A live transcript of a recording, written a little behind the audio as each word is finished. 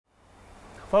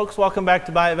Folks, welcome back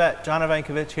to Buy a Vet. John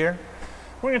Ivankovich here.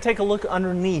 We're going to take a look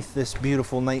underneath this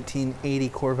beautiful 1980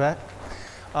 Corvette.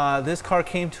 This car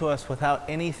came to us without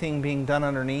anything being done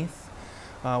underneath.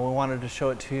 We wanted to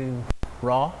show it to you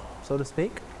raw, so to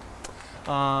speak.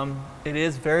 It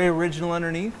is very original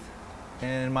underneath,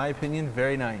 and in my opinion,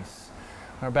 very nice.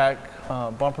 Our back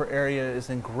bumper area is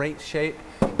in great shape.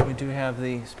 We do have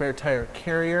the spare tire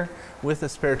carrier with a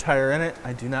spare tire in it.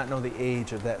 I do not know the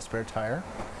age of that spare tire.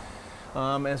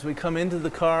 As we come into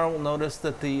the car, we'll notice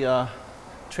that the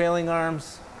trailing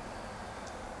arms,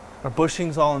 our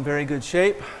bushings all in very good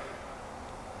shape.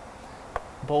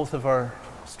 Both of our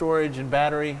storage and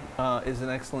battery is in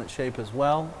excellent shape as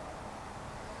well.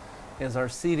 As our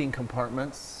seating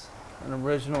compartments, an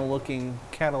original looking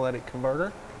catalytic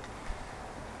converter.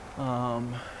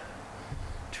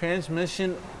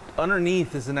 Transmission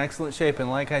underneath is in excellent shape, and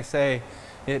like I say,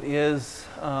 it is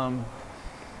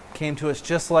came to us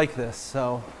just like this,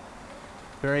 so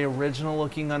very original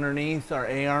looking underneath. Our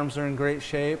A-arms are in great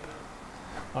shape.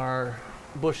 Our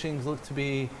bushings look to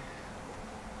be,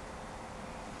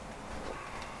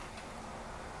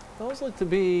 those look to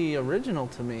be original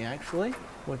to me actually,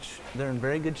 which they're in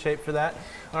very good shape for that.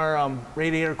 Our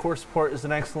radiator core support is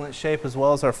in excellent shape, as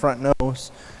well as our front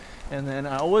nose. And then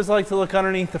I always like to look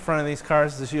underneath the front of these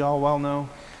cars. As you all well know,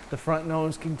 the front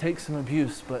nose can take some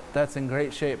abuse, but that's in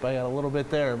great shape. I got a little bit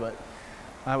there, but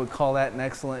I would call that in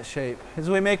excellent shape. As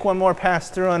we make one more pass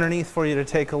through underneath for you to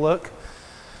take a look,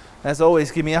 as always,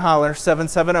 give me a holler,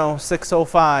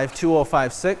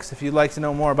 770-605-2056 if you'd like to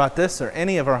know more about this or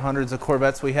any of our hundreds of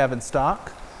Corvettes we have in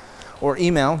stock, or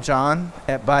email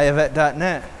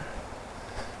john@buyavet.net.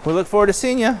 We look forward to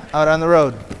seeing you out on the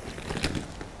road.